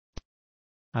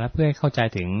แล้วเพื่อให้เข้าใจ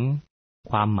ถึง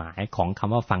ความหมายของค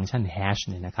ำว่าฟังก์ชัน hash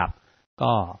เนี่ยนะครับ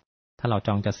ก็ถ้าเรา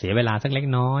จะเสียเวลาสักเล็ก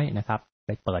น้อยนะครับไป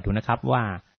เปิดดูนะครับว่า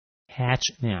hash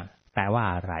เนี่ยแปลว่า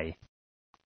อะไร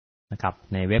นะครับ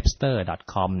ใน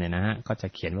webster.com เนี่ยนะฮะก็จะ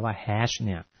เขียนว่า hash เ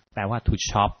นี่ยแปลว่า to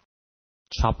chop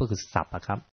chop ก็คือสับค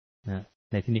รับนะ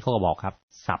ในที่นี้เขาก็บอกครับ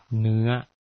สับเนื้อ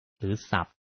หรือสับ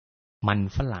มัน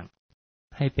ฝรั่ง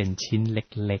ให้เป็นชิ้นเ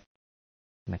ล็ก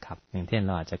ๆนะครับอย่างเช่นเ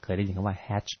ราอาจจะเคยได้ยินคำว่า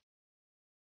hash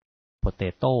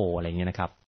potato อะไรเงี้ยนะครั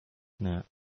บนะ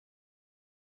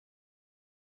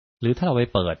หรือถ้าเราไป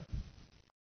เปิด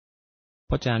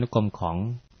พจนานุกรมของ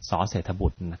ส.เศรษฐบุ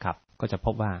ตรนะครับก็จะพ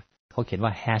บว่าเขาเขียนว่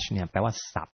า hash เนี่ยแปลว่า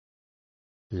สับ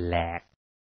แหลก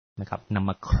นะครับนำ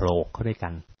มาโขลกเข้าด้วยกั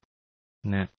น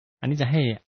นะอันนี้จะให้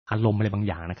อารมณ์อะไรบาง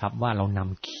อย่างนะครับว่าเราน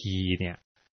ำคีย์เนี่ย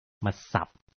มาสับ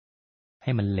ใ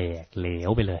ห้มันแหลกเหลว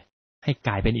ไปเลยให้ก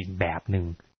ลายเป็นอีกแบบหนึ่ง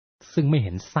ซึ่งไม่เ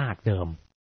ห็นซากเดิม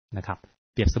นะครับ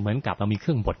เปรียบเสมือนกับเรามีเค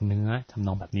รื่องบดเนื้อทำน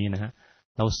องแบบนี้นะฮะ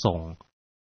เราส่ง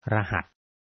รหัส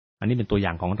อันนี้เป็นตัวอย่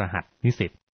างของรหัสนิสิ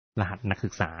ตรหัสนักศึ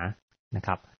กษานะค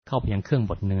รับเข้าไปยังเครื่อง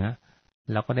บดเนื้อ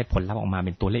แล้วก็ได้ผลลัพธ์ออกมาเ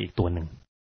ป็นตัวเลขอีกตัวหนึ่ง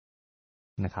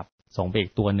นะครับส่งไปอี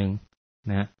กตัวหนึ่ง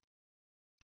นะ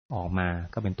ออกมา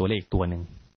ก็เป็นตัวเลขอีกตัวหนึ่ง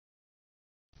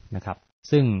นะครับ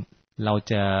ซึ่งเรา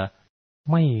จะ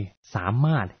ไม่สาม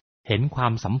ารถเห็นควา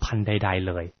มสัมพันธ์ใดๆ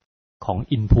เลยของ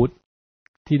Input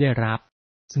ที่ได้รับ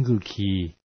ซึ่งคือคีย์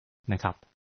นะครับ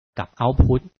กับ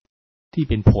Output ที่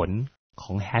เป็นผลข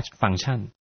อง hash function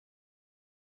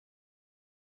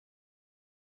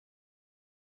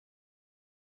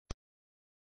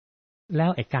แล้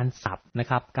วการสับนะ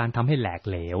ครับการทำให้แหลก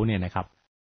เหลวเนี่ยนะครับ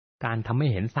การทำให้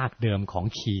เห็นซากเดิมของ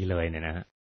คีย์เลยเนี่ยนะ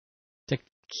จะ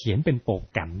เขียนเป็นโปร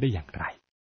แกรมได้อย่างไร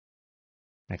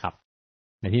นะครับ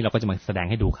ในที่เราก็จะมาแสดง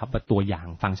ให้ดูครับว่าตัวอย่าง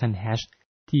ฟังก์ชัน hash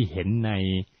ที่เห็นใน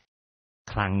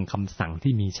คลังคำสั่ง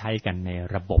ที่มีใช้กันใน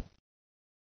ระบบ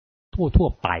ทั่ว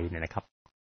ไปเนี่ยนะครับ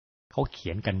เขาเขี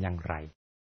ยนกันอย่างไร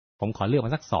ผมขอเลือกม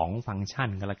าสัก2ฟังก์ชัน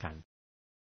ก็แล้วกัน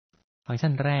ฟังก์ชั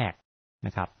นแรกน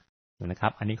ะครับดูนะครั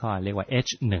บอันนี้เขาเรียกว่า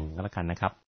h1 ก็แล้วกันนะครั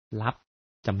บรับ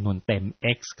จำนวนเต็ม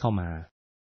x เข้ามา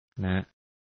นะ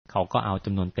เขาก็เอาจ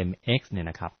ำนวนเต็ม x เนี่ย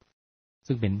นะครับ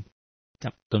ซึ่งเป็น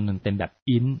จำนวนเต็มแบบ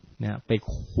int นะไป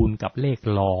คูณกับเลข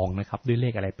รองนะครับด้วยเล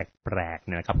ขอะไรแปลกๆเ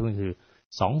นี่ยนะครับก็คือ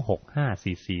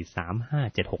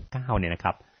265443579เนี่ยนะค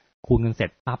รับคูณกันเสร็จ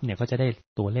ปั๊บเนี่ยก็จะได้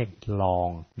ตัวเลขรอง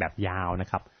แบบยาวนะ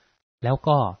ครับแล้ว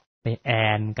ก็ไปแอ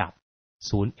นกับ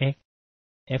 0x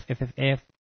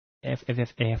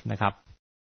fff นะครับ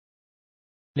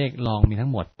เลขรองมีทั้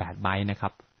งหมด8ใบนะครั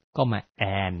บก็มาแอ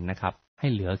นนะครับให้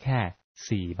เหลือแ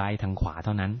ค่4ใบทางขวาเ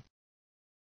ท่านั้น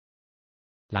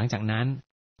หลังจากนั้น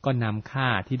ก็นำค่า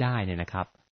ที่ได้เนี่ยนะครับ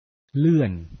เลื่อ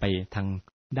นไปทาง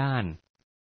ด้าน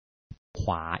ข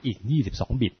วาอีก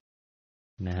22บิต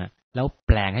นะฮะแล้วแ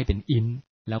ปลงให้เป็น int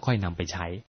แล้วค่อยนำไปใช้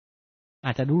อ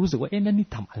าจจะรู้สึกว่านั่นนี่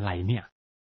ทำอะไรเนี่ย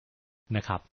นะค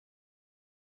รับ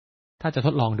ถ้าจะท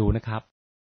ดลองดูนะครับ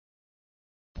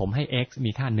ผมให้ x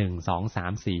มีค่า1 2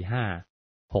 3 4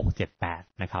 5 6 7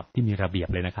 8นะครับที่มีระเบียบ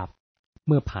เลยนะครับเ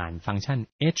มื่อผ่านฟังก์ชัน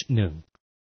h1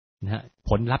 นะฮะผ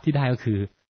ลลัพธ์ที่ได้ก็คือ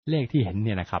เลขที่เห็นเ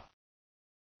นี่ยนะครับ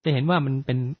จะเห็นว่ามันเ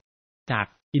ป็นจาก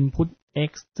input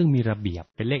x ซึ่งมีระเบียบ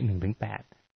เป็นเลข1 ถึง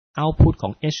 8 output ขอ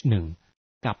ง h1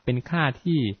 กับเป็นค่า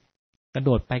ที่กระโด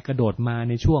ดไปกระโดดมา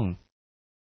ในช่วง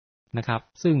นะครับ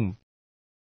ซึ่ง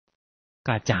ก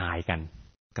ระจาย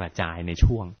ใน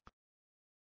ช่วง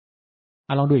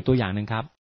ลองดูอีกตัวอย่างหนึ่งครับ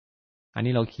อัน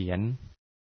นี้เราเขียน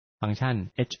ฟังก์ชัน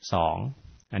h2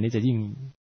 อันนี้จะยิ่ง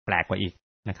แปลกกว่าอีก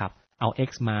นะครับเอา x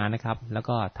มานะครับแล้ว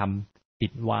ก็ทำปิ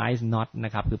ด while not น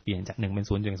ะครับคือเปลี่ยนจาก1เป็น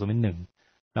0จาก0เป็น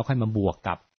1แล้วค่อยมาบวก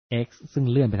กับ x ซึ่ง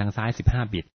เลื่อนไปทางซ้าย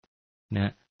15บิตน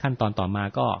ะขั้นตอนต่อมา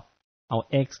ก็เอา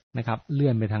x นะครับเลื่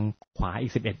อนไปทางขวาอี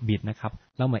ก11บิตนะครับ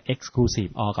แล้วมา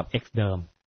exclusive or กับ x เดิม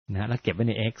นะแล้วเก็บไว้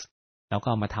ใน x แล้วก็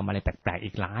มาทำอะไรแปลกๆ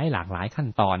อีกหลากหลายขั้น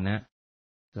ตอนนะ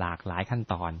หลากหลายขั้น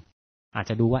ตอนอาจ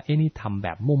จะดูว่านี่ทำแบ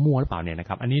บมั่วๆหรือเปล่าเนี่ยนะค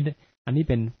รับอันนี้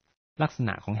เป็นลักษณ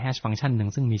ะของแฮชฟังก์ชันหนึ่ง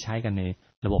ซึ่งมีใช้กันใน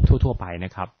ระบบทั่วๆไปน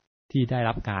ะครับที่ได้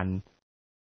รับการ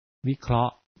วิเคราะ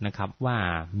ห์นะครับว่า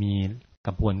มีก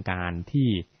ระบวนการที่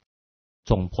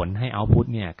ส่งผลให้เอาต์พุต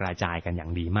เนี่ยกระจายกันอย่า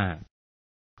งดีมาก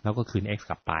แล้วก็คืน x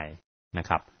กลับไปนะค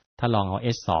รับถ้าลองเอา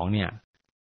h2 เนี่ย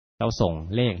เราส่ง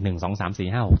เลข1 2 3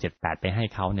 4 5 6 7 8ไปให้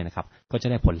เขาเนี่ยนะครับก็จะ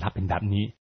ได้ผลลัพธ์เป็นแบบนี้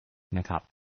นะครับ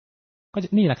ก็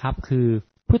นี่แหละครับคือ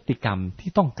พฤติกรรม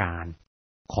ที่ต้องการ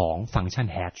ของฟังก์ชัน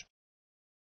hash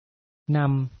น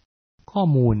ำข้อ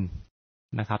มูล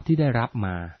นะครับที่ได้รับม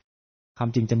าความ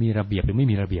จริงจะมีระเบียบหรือไม่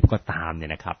มีระเบียบก็ตามเนี่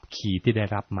ยนะครับคีย์ที่ได้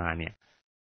รับมาเนี่ย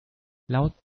แล้ว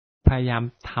พยายาม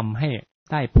ทำให้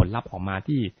ได้ผลลัพธ์ออกมา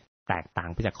ที่แตกต่าง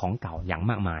ไปจากของเก่าอย่าง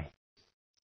มากมาย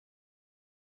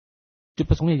จุ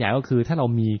ดประสงค์ใหญ่ๆก็คือถ้าเรา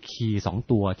มีคีย์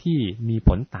2ตัวที่มีผ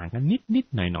ลต่างกันนิด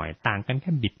ๆหน่อยๆต่างกันแ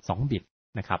ค่บิต2บิต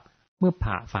นะครับเมื่อ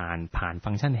ผ่าน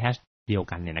ฟังก์ชันแฮชเดียว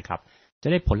กันเนี่ยนะครับจะ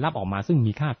ได้ผลลัพธ์ออกมาซึ่ง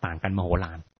มีค่าต่างกันมโหฬ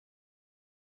าร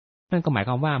นั่นก็หมายค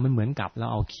วามว่ามันเหมือนกับเรา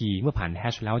เอาคีย์เมื่อผ่านแฮ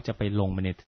ชแล้วจะไปลงไปใน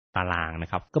ตารางนะ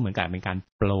ครับก็เหมือนกับเป็นการ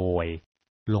โปรย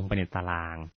ลงไปในตารา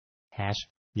งแฮช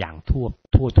อย่าง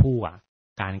ทั่ว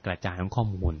การกระจายของข้อ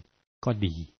มูลก็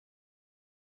ดี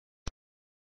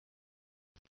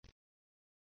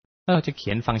แล้วเราจะเขี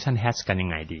ยนฟังก์ชันแฮชกันยัง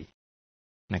ไงดี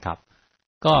นะครับ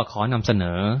ก็ขอนำเสน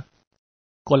อ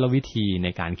กลวิธีใน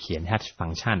การเขียนแฮชฟั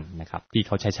งก์ชันนะครับที่เ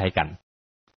ขาใช้กัน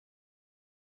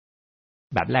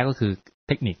แบบแรกก็คือเ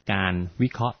ทคนิคการวิ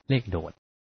เคราะห์เลขโดด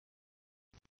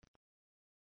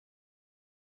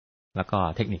แล้วก็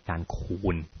เทคนิคการคู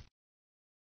ณ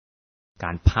ก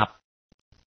ารพับ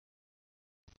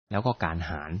แล้วก็การ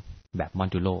หารแบบมอ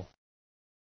ดูโล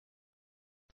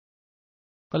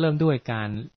ก็เริ่มด้วยการ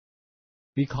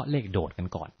วิเคราะห์เลขโดดกัน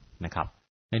ก่อนนะครับ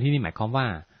ในที่นี้หมายความว่า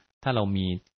ถ้าเรามี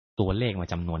ตัวเลขมา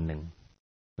จำนวนหนึ่ง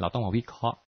เราต้องมาวิเครา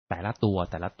ะห์แต่ละตัว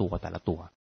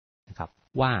นะครับ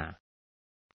ว่า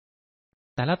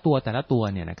แต่ละตัว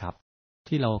เนี่ยนะครับ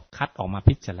ที่เราคัดออกมา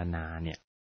พิจารณาเนี่ย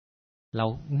เรา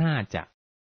อ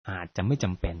าจจะไม่จ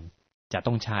ำเป็นจะ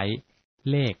ต้องใช้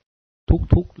เลข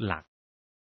ทุกๆหลัก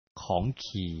ของ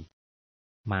คีย์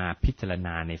มาพิจารณ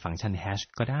าในฟังก์ชันแฮช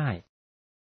ก็ได้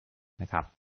นะครับ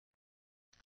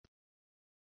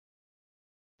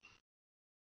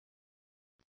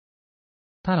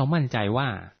ถ้าเรามั่นใจว่า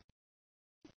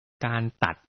การ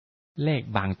ตัดเลข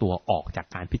บางตัวออกจาก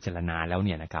การพิจารณาแล้วเ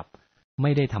นี่ยนะครับไ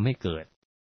ม่ได้ทำให้เกิด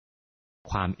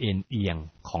ความเอ็นเอียง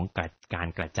ของการ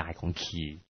กระจายของคี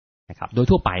ย์นะครับโดย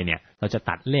ทั่วไปเนี่ยเราจะ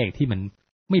ตัดเลขที่มัน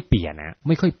ไม่เปลี่ยนไ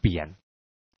ม่ค่อยเปลี่ยน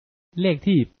เลข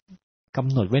ที่ก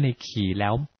ำหนดไว้ในคีย์แล้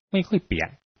วไม่ค่อยเปลี่ยน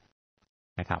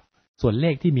นะครับส่วนเล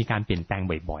ขที่มีการเปลี่ยนแปลง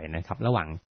บ่อยๆนะครับระหว่าง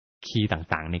คีย์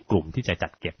ต่างๆในกลุ่มที่จะจั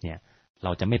ดเก็บเนี่ยเร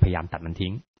าจะไม่พยายามตัดมันทิ้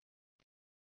ง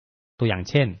ตัวอย่าง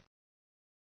เช่น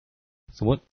สมม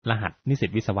ติรหัสนิสิต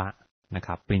วิศวะนะค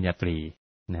รับปริญญาตรี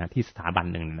นะที่สถาบัน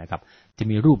หนึ่งนะครับจะ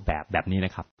มีรูปแบบนี้น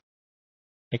ะครับ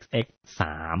xx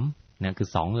 3นะคือ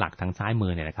2หลักทางซ้ายมื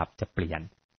อเนี่ยนะครับจะเปลี่ยน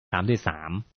ตามด้วย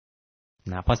3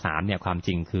นะเพราะ3เนี่ยความจ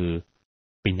ริงคือ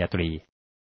ปริญญาตรี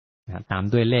นะตาม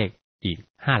ด้วยเลขอีก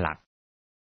5หลัก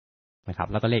นะครับ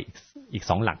แล้วก็เลขอีก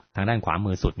2หลักทางด้านขวา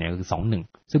มือสุดเนี่ยคือ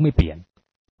21ซึ่งไม่เปลี่ยน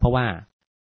เพราะว่า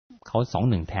เขา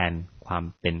21แทนความ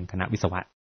เป็นคณะวิศวะ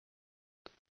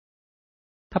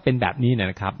ถ้าเป็นแบบนี้เนี่ย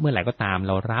นะครับเมื่อไหร่ก็ตามเ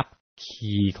รารับ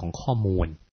คีย์ของข้อมูล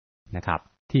นะครับ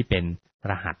ที่เป็น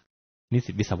รหัสนิ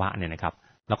สิตวิศวะเนี่ยนะครับ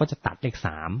เราก็จะตัดเลข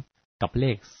3กับเล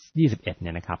ข21เ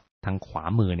นี่ยนะครับทางขวา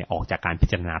มือเนี่ยออกจากการพิ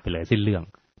จารณาไปเลยสิ้นเรื่อง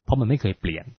เพราะมันไม่เคยเป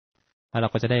ลี่ยนแล้วเรา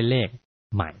ก็จะได้เลข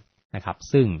ใหม่นะครับ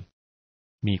ซึ่ง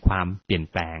มีความเปลี่ยน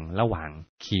แปลงระหว่าง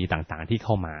คีย์ต่างๆที่เ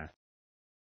ข้ามา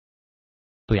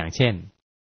ตัวอย่างเช่น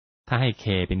ถ้าให้ k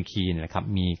เป็นคีย์นะครับ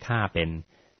มีค่าเป็น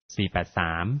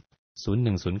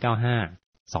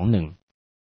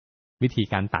48301095221วิธี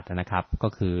การตัดนะครับก็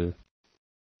คือ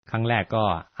ครั้งแรกก็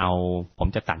ผม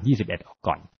จะตัด21ออก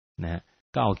ก่อนนะ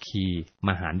ก็เอาคีย์ม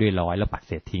าหารด้วย100แล้วปัดเ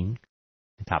ศษทิ้ง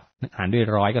นะครับหารด้วย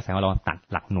100ก็แสดงว่าเราตัด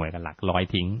หลักหน่วยกับหลัก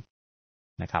100ทิ้ง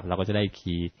นะครับเราก็จะได้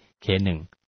คีย์ k1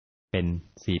 เป็น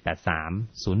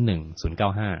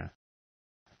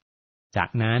483010952จาก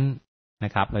นั้นน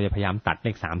ะครับเราจะพยายามตัดเล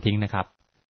ข3ทิ้งนะครับ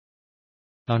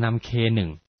เรานำ k1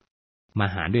 มา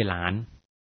หารด้วยล้าน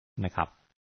นะครับ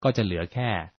ก็จะเหลือแค่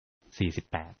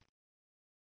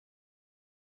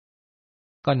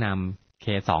48ก็นำ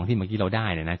k2 ที่เมื่อกี้เราได้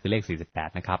เนี่ยนะคือเลข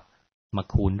48นะครับมา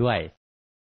คูณด้วย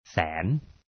แสน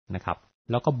นะครับ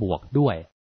แล้วก็บวกด้วย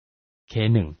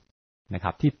k1 นะค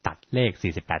รับที่ตัดเลข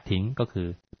48ทิ้งก็คือ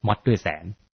มอดด้วยแสน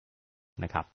น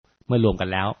ะครับเมื่อรวมกัน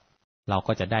แล้วเรา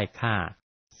ก็จะได้ค่า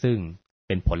ซึ่งเ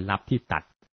ป็นผลลัพธ์ที่ตัด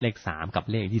เลข3กับ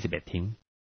เลข21ทิ้ง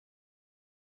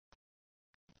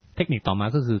เทคนิคต่อมา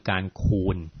ก็คือการคู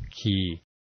ณคีย์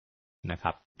นะค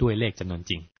รับด้วยเลขจำนวน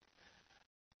จริง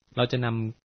เราจะน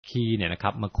ำคีย์เนี่ยนะค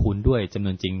รับมาคูณด้วยจำน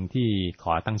วนจริงที่ข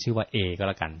อตั้งชื่อว่า a ก็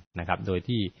แล้วกันนะครับโดย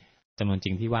ที่จำนวนจ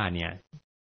ริงที่ว่าเนี่ย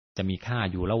จะมีค่า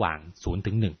อยู่ระหว่าง0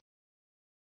ถึง1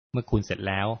เมื่อคูณเสร็จ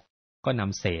แล้วก็น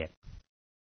ำเศษ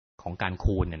ของการ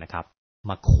คูณเนี่ยนะครับ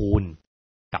มาคูณ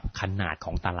กับขนาดข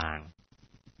องตาราง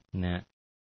นะ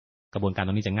กระบวนการต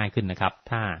รงนี้จะง่ายขึ้นนะครับ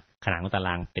ถ้าขนาดของตาร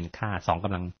างเป็นค่า2ก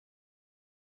ำลัง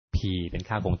p เป็น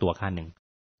ค่าคงตัวค่าหนึ่ง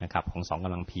นะครับของ2ก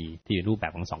ำลัง p ที่รูปแบ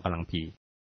บของ2กำลัง p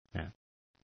นะ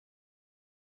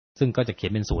ซึ่งก็จะเขีย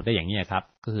นเป็นสูตรได้อย่างนี้ครับ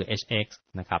ก็คือ hx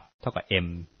นะครับเท่ากับ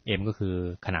m ก็คือ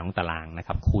ขนาดของตารางนะค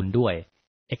รับคูณด้วย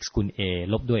x คูณ a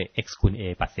ลบด้วย x คูณ a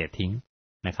ปัดเศษทิ้ง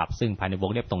นะครับซึ่งภายในว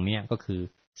งเล็บตรงนี้ก็คือ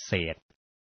เศษ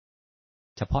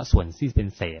เฉพาะส่วนที่เป็น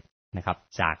เศษนะครับ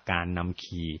จากการนำ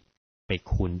คีย์ไป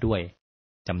คูณด้วย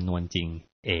จำนวนจริง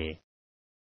A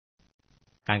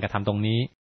การกระทำตรงนี้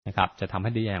นะครับจะทำใ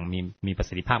ห้ได้อย่างมีประ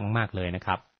สิทธิภาพมากๆเลยนะค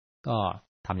รับก็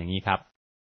ทำอย่างนี้ครับ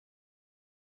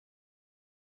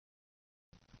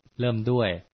เริ่มด้วย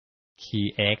key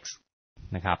x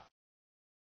นะครับ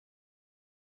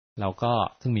เราก็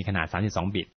ซึ่งมีขนาด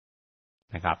32บิต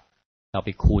นะครับเราไป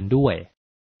คูณด้วย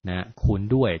นะคูณ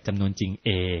ด้วยจำนวนจริง A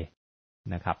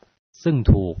นะครับซึ่ง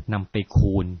ถูกนำไป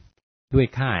คูณด้วย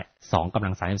ค่า2กำลั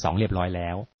ง32เรียบร้อยแล้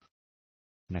ว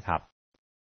นะครับ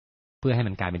เพื่อให้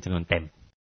มันกลายเป็นจำนวนเต็ม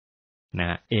น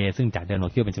ะ A ซึ่งจากเดิมเรา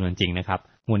คิดว่าเป็นจำนวนจริงนะครับ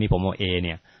งวดนี้ผมเอา A เ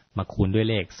นี่ยมาคูณด้วย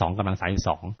เลข2กำลัง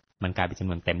32มันกลายเป็นจำ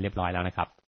นวนเต็มเรียบร้อยแล้วนะครับ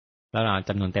แล้วเรา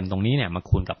จำนวนเต็มตรงนี้เนี่ยมา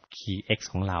คูณกับ key x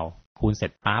ของเราคูณเสร็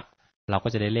จปั๊บเราก็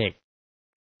จะได้เลข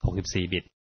64บิต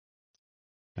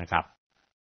นะครับ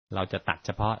เราจะตัดเฉ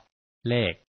พาะเล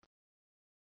ข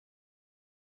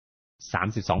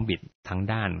32บิตทาง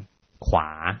ด้านขวา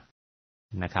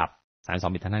นะครับ32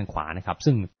บิตทางด้านขวานะครับ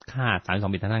ซึ่งค่า32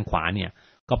บิตทางด้านขวาเนี่ย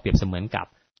ก็เปรียบเสมือนกับ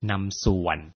นำส่ว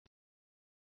น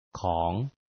ของ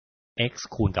x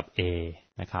คูณกับ a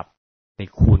นะครับไป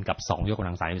คูณกับ2ยกกำ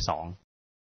ลัง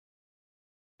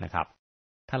32นะครับ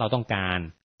ถ้าเราต้องการ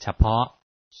เฉพาะ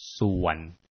ส่วน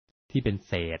ที่เป็น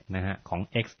เศษนะฮะของ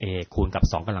xa คูณกับ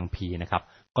2กำลัง p นะครับ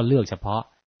ก็เลือกเฉพาะ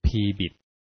p บิต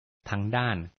ทางด้า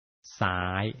นซ้า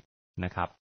ยนะครับ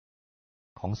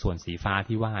ของส่วนสีฟ้า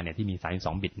ที่ว่าเนี่ยที่มี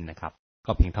32บิตนะครับ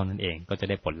ก็เพียงเท่านั้นเองก็จะ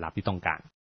ได้ผลลัพธ์ที่ต้องการ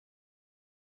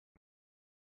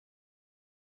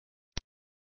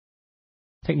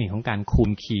เทคนิคของการคู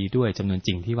ณคีย์ด้วยจำนวนจ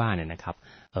ริงที่ว่าเนี่ยนะครับ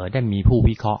ได้มีผู้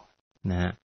วิเคราะห์นะฮ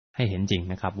ะให้เห็นจริง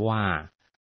นะครับว่า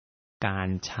การ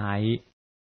ใช้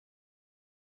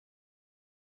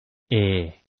A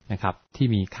นะครับที่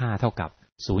มีค่าเท่ากับ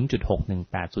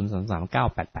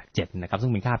 0.61803398887 นะครับซึ่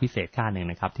งเป็นค่าพิเศษค่าหนึ่ง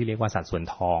นะครับที่เรียกว่าสัดส่วน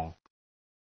ทอง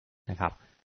นะครับ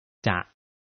จะ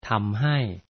ทำให้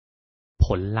ผ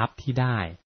ลลัพธ์ที่ได้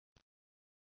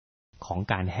ของ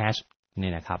การแฮชเนี่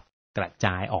ยนะครับกระจ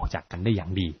ายออกจากกันได้อย่า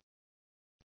งดี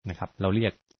นะครับเราเรีย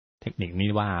กเทคนิคนี้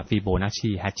ว่า Fibonacci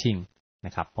Hashing น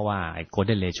ะครับเพราะว่าไอ้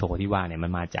Golden Ratio ที่ว่าเนี่ยมั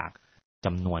นมาจากจ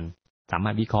ำนวนสามา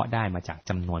รถวิเคราะห์ได้มาจาก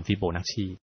จำนวน Fibonacci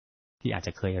ที่อาจจ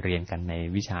ะเคยเรียนกันใน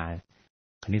วิชา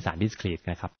คณิตศาสตร์ Discrete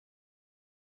นะครับ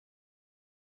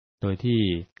โดยที่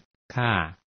ค่า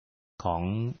ของ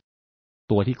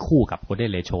ตัวที่คู่กับ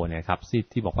Golden Ratio เนี่ยครับ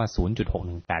ที่บอกว่า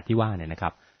 0.618 ที่ว่าเนี่ยนะครั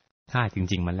บค่าจ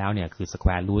ริงๆมันแล้วเนี่ยคือ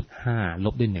square root 5 ล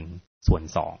บด้วย1ส่วน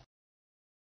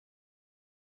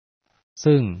2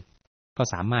ซึ่งก็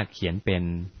สามารถเขียนเป็น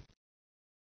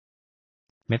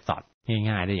method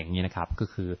ง่ายๆได้อย่างนี้นะครับก็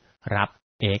คือรับ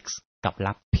x กับ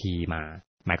รับ p มา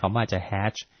หมายความว่าจะ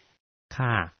hash ค่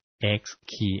า x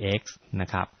key x นะ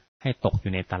ครับให้ตกอ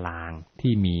ยู่ในตาราง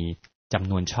ที่มีจำ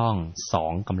นวนช่อง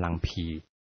2กำลัง p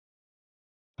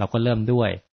เราก็เริ่มด้วย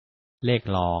เลข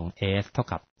รอง s เท่า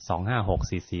กับ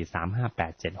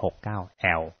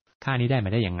 25644358769l ค่านี้ได้มา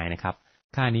ได้ยังไงนะครับ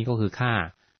ค่านี้ก็คือค่า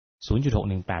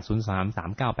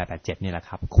 0.61803398887 นี่แหละค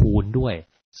รับคูณด้วย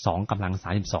2กำลัง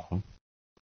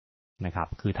32นะครับ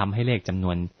คือทำให้เลขจำน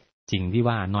วนจริงที่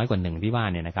ว่าน้อยกว่า1ที่ว่า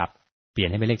เนี่ยนะครับเปลี่ยน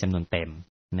ให้เป็นเลขจำนวนเต็ม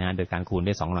นะโดยการคูณ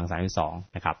ด้วย2กำลัง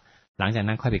32นะครับหลังจาก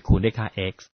นั้นค่อยไปคูณด้วยค่า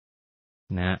x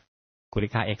นะคูณด้ว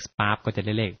ยค่า x ปั๊บก็จะไ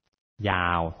ด้เลขยา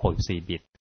ว64บิต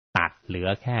ตัดเหลือ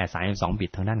แค่32บิ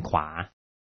ตทางด้านขวา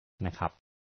นะครับ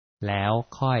แล้ว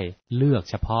ค่อยเลือก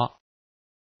เฉพาะ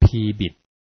p บิต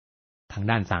ทาง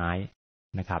ด้านซ้าย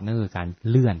นะครับนั่นคือการ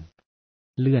เลื่อ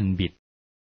นบิต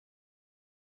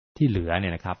ที่เหลือเนี่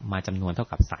ยนะครับมาจำนวนเท่า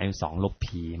กับ32ลบ p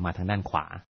มาทางด้านขวา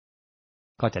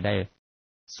ก็จะได้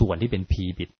ส่วนที่เป็น p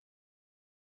บิต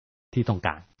ที่ต้องก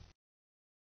าร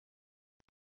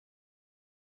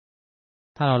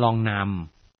ถ้าเราลองน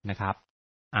ำนะครับ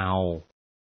เอา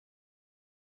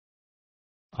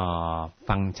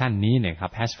ฟังก์ชันนี้เนี่ยครั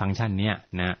บแฮชฟังก์ชันนี้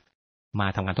นะมา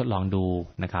ทำการทดลองดู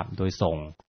นะครับโดยส่ง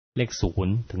เลข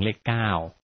0ถึงเลข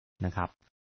9นะครับ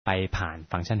ไปผ่าน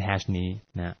ฟังก์ชันแฮชนี้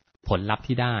นะผลลัพธ์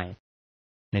ที่ได้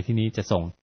ในที่นี้จะส่ง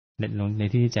ใน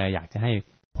ที่นี้จะอยากจะให้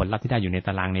ผลลัพธ์ที่ได้อยู่ในต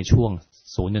ารางในช่วง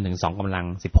0จนถึง2กำลัง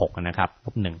16นะครับล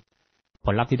บ1ผ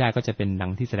ลลัพธ์ที่ได้ก็จะเป็นดั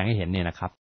งที่แสดงให้เห็นเนี่ยนะครั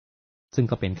บซึ่ง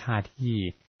ก็เป็นค่าที่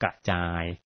กระจาย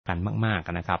กันมาก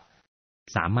ๆนะครับ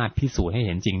สามารถพิสูจน์ให้เ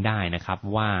ห็นจริงได้นะครับ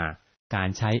ว่าการ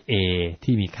ใช้ A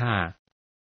ที่มีค่า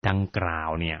ดังกล่าว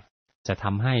เนี่ยจะท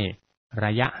ำให้ร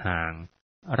ะยะห่าง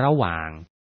ระหว่าง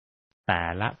แต่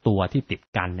ละตัวที่ติด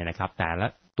กันเนี่ยนะครับแต่ละ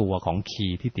ตัวของคี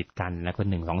ย์ที่ติดกันแล้วก็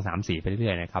1 2 3 4ไปเ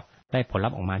รื่อยๆนะครับได้ผลลั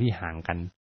พธ์ออกมาที่ห่างกัน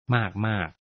มาก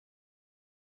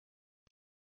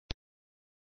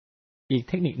ๆอีก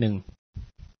เทคนิคหนึ่ง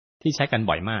ที่ใช้กัน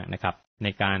บ่อยมากนะครับใน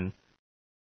การ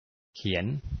เขียน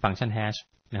ฟังก์ชันแฮช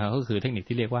นะครับก็คือเทคนิค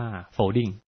ที่เรียกว่า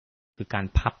folding คือการ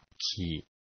พับคีย์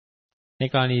ใน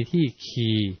กรณีที่คี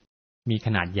ย์มีข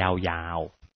นาดยาว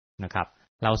ๆนะครับ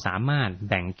เราสามารถ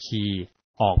แบ่งคีย์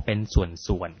ออกเป็น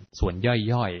ส่วน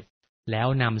ย่อยๆแล้ว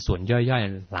นำส่วนย่อย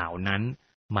ๆเหล่านั้น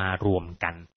มารวมกั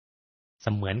นเส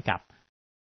มือนกับ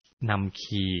นำ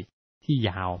คีย์ที่ย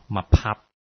าวมาพับ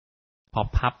พอ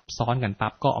พับซ้อนกัน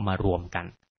ปั๊บก็เอามารวมกัน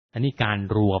อันนี้การ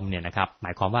รวมเนี่ยนะครับหม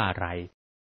ายความว่าอะไร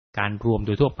การรวมโด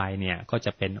ยทั่วไปเนี่ยก็จ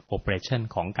ะเป็น operation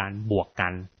ของการบวกกั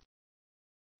น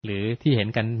หรือที่เห็น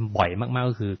กันบ่อยมากๆ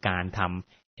ก็คือการท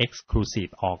ำ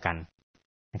exclusive OR กัน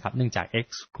นะครับเนื่องจาก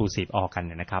exclusive OR กันเ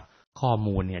นี่ยนะครับข้อ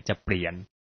มูลเนี่ยจะเปลี่ยน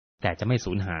แต่จะไม่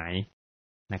สูญหาย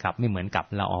นะครับไม่เหมือนกับ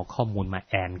เราเอาข้อมูลมา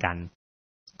แอนกัน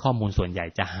ข้อมูลส่วนใหญ่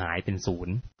จะหายเป็นศูน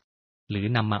ย์หรือ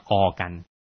นำมาORกัน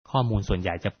ข้อมูลส่วนให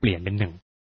ญ่จะเปลี่ยนเป็นหนึ่ง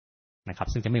นะครับ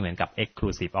ซึ่งจะไม่เหมือนกับ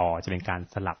exclusive OR จะเป็นการ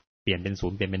สลับเปลี่ยนเป็นศู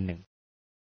นย์เปลี่ยนเป็นหนึ่ง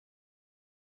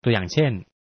ตัวอย่างเช่น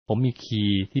ผมมีคี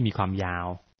ย์ที่มีความยาว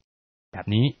แบบ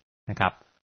นี้นะครับ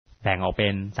แบ่งออกเป็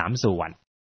น3ส่วน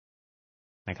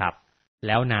นะครับแ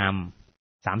ล้วน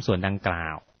ำ3ส่วนดังกล่า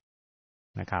ว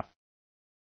นะครับ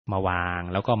มาวาง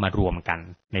แล้วก็มารวมกัน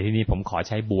ในที่นี้ผมขอใ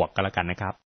ช้บวกกันแล้วกันนะค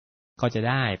รับก็จะไ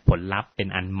ด้ผลลัพธ์เป็น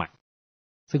อันใหม่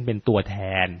ซึ่งเป็นตัวแท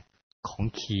นของ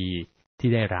คีย์ที่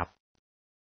ได้รับ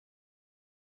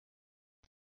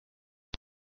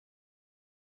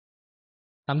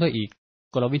ตามด้วยอีก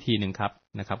กลวิธีหนึ่งครับ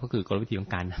นะครับก็คือกลวิธีของ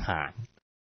การหาร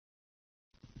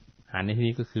ในที่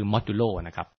นี้ก็คือ modulo น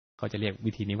ะครับก็จะเรียก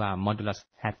วิธีนี้ว่า modulus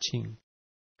hatching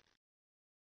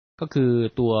ก็คือ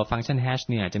ตัวฟังก์ชัน hash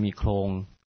เนี่ยจะมีโครง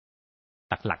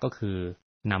หลักๆก็คือ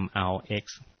นำเอา x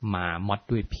มา mod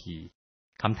ด้วย p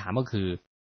คำถามก็คือ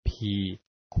p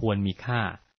ควรมีค่า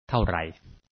เท่าไหร่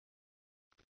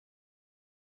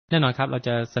แน่นอนครับเราจ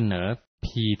ะเสนอ p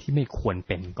ที่ไม่ควรเ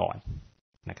ป็นก่อน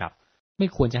นะครับไม่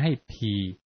ควรจะให้ p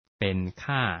เป็น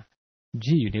ค่า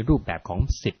ที่อยู่ในรูปแบบของ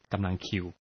10กำลัง q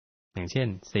อย่างเช่น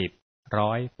10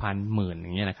 100 1000 10,000อ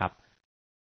ย่างเงี้ยนะครับ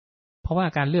เพราะว่า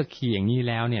การเลือกคีย์อย่างนี้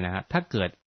แล้วเนี่ยนะฮะถ้าเกิด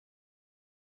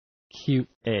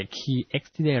คีย์ x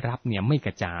ที่ได้รับเนี่ยไม่ก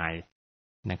ระจาย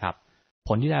นะครับผ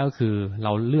ลที่ได้ก็คือเร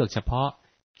าเลือกเฉพาะ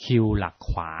q หลัก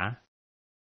ขวา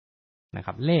นะค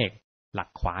รับเลขหลัก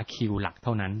ขวา q หลักเ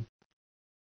ท่านั้น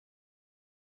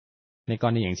ในก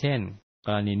รณีอย่างเช่นก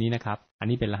รณีนี้นะครับอัน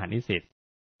นี้เป็นรหัสนิสิต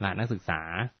รหัสนักศึกษา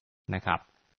นะครับ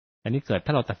อันนี้เกิดถ้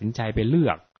าเราตัดสินใจไปเลื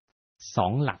อก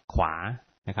2หลักขวา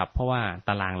นะครับเพราะว่าต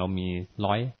ารางเรามี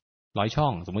100ช่อ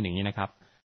งสมมุติอย่างนี้นะครับ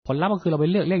ผลลัพธ์ก็คือเราไป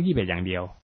เลือกเลข21อย่างเดียว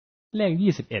เลข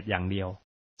21อย่างเดียว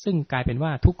ซึ่งกลายเป็นว่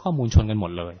าทุกข้อมูลชนกันหม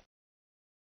ดเลย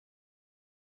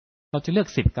เราจะเลือก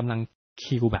10กำลัง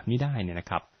คิวแบบนี้ได้เนี่ยนะ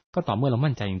ครับก็ต่อเมื่อเรา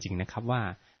มั่นใจจริงๆนะครับว่า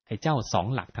ไอ้เจ้า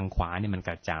2หลักทางขวาเนี่ยมันก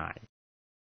ระจาย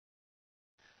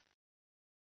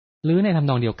หรือในทำ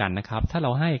นองเดียวกันนะครับถ้าเร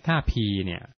าให้ค่า p เ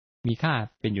นี่ยมีค่า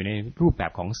เป็นอยู่ในรูปแบ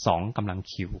บของ2กำลัง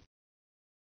q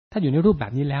ถ้าอยู่ในรูปแบ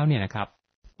บนี้แล้วเนี่ยนะครับ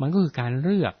มันก็คือการเ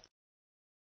ลือก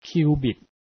q บิต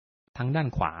ทางด้าน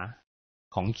ขวา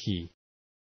ของคีย์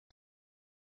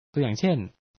ตัวอย่างเช่น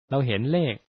เราเห็นเล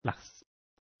ขหลัก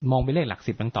มองไปเลขหลัก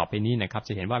10ดังต่อไปนี้นะครับจ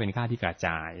ะเห็นว่าเป็นค่าที่กระจ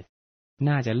าย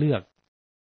น่าจะเลือก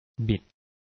บิต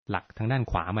หลักทางด้าน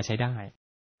ขวามาใช้ได้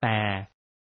แต่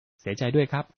เสียใจด้วย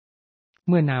ครับ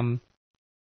เมื่อน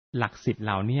ำหลัก10เห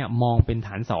ล่านี้มองเป็นฐ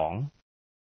าน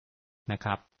2นะค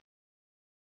รับ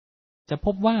จะพ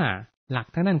บว่าหลัก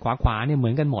ทางด้านขวาเนี่ยเหมื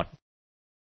อนกันหมด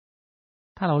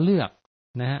ถ้าเราเลือก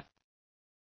นะฮะ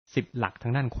10หลักทา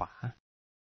งด้านขวา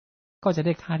ก็จะไ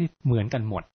ด้ค่าที่เหมือนกัน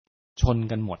หมดชน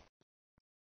กันหมด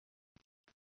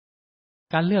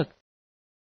การเลือก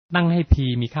ตั้งให้ p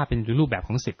มีค่าเป็นรูปแบบข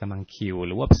อง10กำลัง q ห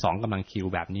รือว่า2กำลัง q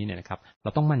แบบนี้เนี่ยนะครับเรา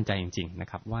ต้องมั่นใจจริงๆนะ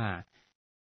ครับว่า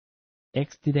x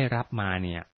ที่ได้รับมาเ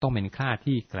นี่ยต้องเป็นค่า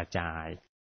ที่กระจาย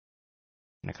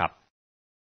นะครับ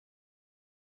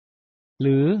ห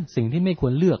รือสิ่งที่ไม่คว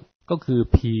รเลือกก็คือ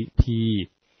p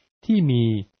ที่มี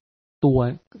ตัว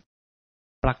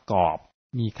ประกอบ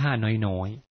มีค่าน้อย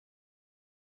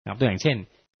ๆนะครับตัวอย่างเช่น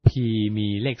p มี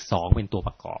เลข2เป็นตัวป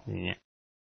ระกอบอย่างเงี้ย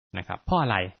นะครับเพราะอะ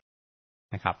ไร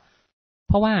นะครับเ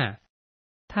พราะว่า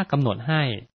ถ้ากำหนดให้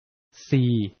c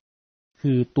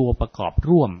คือตัวประกอบ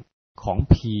ร่วมของ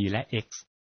p และ x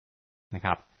นะค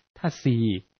รับถ้า c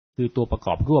คือตัวประก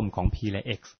อบร่วมของ p และ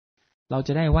x เราจ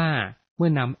ะได้ว่าเมื่อ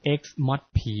นำ x mod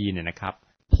p เนี่ยนะครับ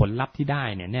ผลลัพธ์ที่ได้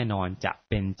เนี่ยแน่นอนจะ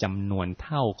เป็นจำนวนเ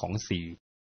ท่าของ c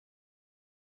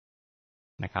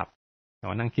นะครับเรา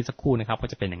นั่งคิดสักครู่นะครับก็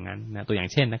จะเป็นอย่างนั้นนะตัวอย่าง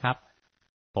เช่นนะครับ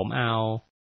ผมเอา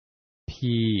p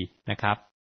นะครับ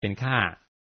เป็นค่า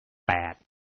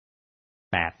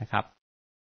8นะครับ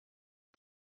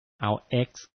เอา x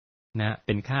นะเ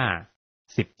ป็นค่า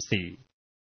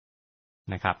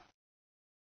14นะครับ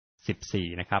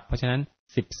 14นะครับเพราะฉะนั้น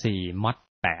14 mod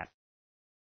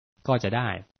 8ก็จะได้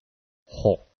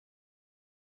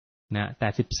6นะแ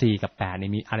ต่14กับ8เนี่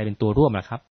ยมีอะไรเป็นตัวร่วมล่ะ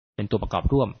ครับเป็นตัวประกอบ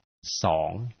ร่วม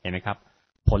2เห็นไหมครับ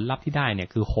ผลลัพธ์ที่ได้เนี่ย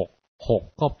คือ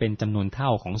6ก็เป็นจำนวนเท่า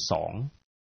ของ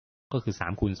2ก็คือ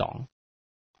3คูณ2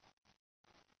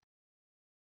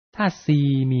ถ้า c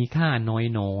มีค่า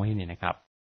น้อยๆเนี่ยนะครับ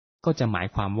ก็จะหมาย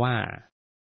ความว่า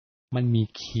มันมี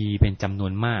คีย์เป็นจำนว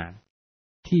นมาก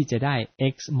ที่จะได้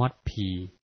x mod p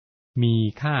มี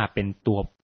ค่าเป็นตัว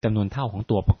จำนวนเท่าของ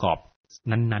ตัวประกอบ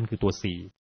นั้นๆคือตัว c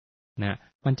นะ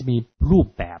มันจะมีรูป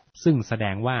แบบซึ่งแสด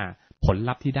งว่าผล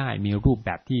ลัพธ์ที่ได้มีรูปแบ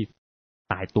บที่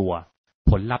ตายตัว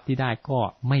ผลลัพธ์ที่ได้ก็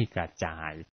ไม่กระจา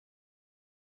ย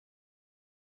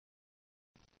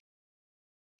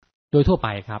โดยทั่วไป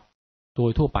ครับโด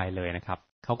ยทั่วไปเลยนะครับ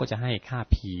เขาก็จะให้ค่า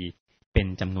p เป็น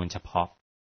จำนวนเฉพาะ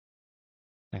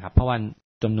นะครับเพราะว่า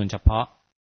จำนวนเฉพาะ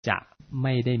จะไ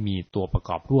ม่ได้มีตัวประก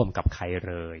อบร่วมกับใคร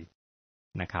เลย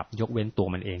นะครับยกเว้นตัว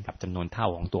มันเองกับจำนวนเท่า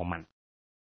ของตัวมัน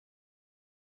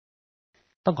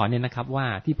ต้องขอเน้นนะครับว่า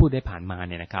ที่พูดได้ผ่านมา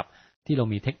เนี่ยนะครับที่เรา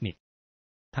มีเทคนิค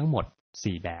ทั้งหมด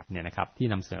4แบบเนี่ยนะครับที่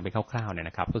นำเสนอไปคร่าวๆเนี่ย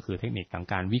นะครับก็คือเทคนิคของ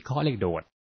การวิเคราะห์เลขโดด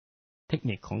เทค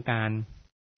นิคของการ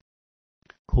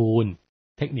คูณ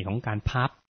เทคนิคของการพับ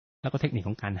แล้วก็เทคนิคข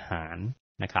องการหาร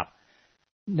นะครับ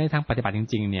ในทางปฏิบัติจ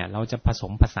ริงๆเนี่ยเราจะผส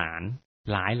มผสาน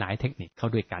หลายเทคนิคเข้า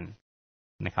ด้วยกัน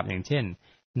นะครับอย่างเช่น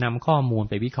นำข้อมูล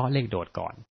ไปวิเคราะห์เลขโดดก่อ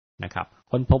นนะครับ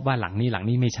ค้นพบว่าหลังนี้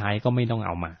ไม่ใช้ก็ไม่ต้องเอ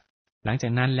ามาหลังจา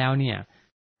กนั้นแล้วเนี่ย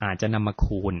อาจจะนำมา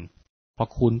คูณพอ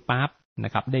คูณปั๊บน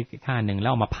ะครับได้ค่าหนึ่งแล้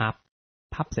วเอามาพั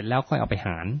บเสร็จแล้วค่อยเอาไปห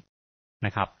ารน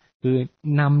ะครับคือ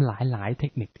นำหลายเท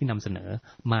คนิคที่นำเสนอ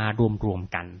มารวม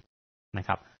กันนะค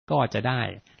รับก็จะได้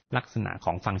ลักษณะข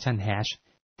องฟังก์ชันแฮช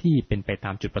ที่เป็นไปตา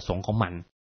มจุดประสงค์ของมัน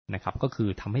นะครับก็คือ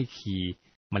ทำให้คีย์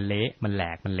มันเละมันแหล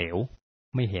กมันเหลว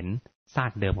ไม่เห็นซา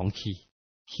กเดิมของคี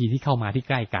ย์ที่เข้ามาที่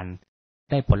ใกล้กัน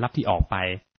ได้ผลลัพธ์ที่ออกไป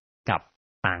กับ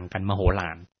ต่างกันมโหฬา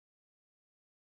ร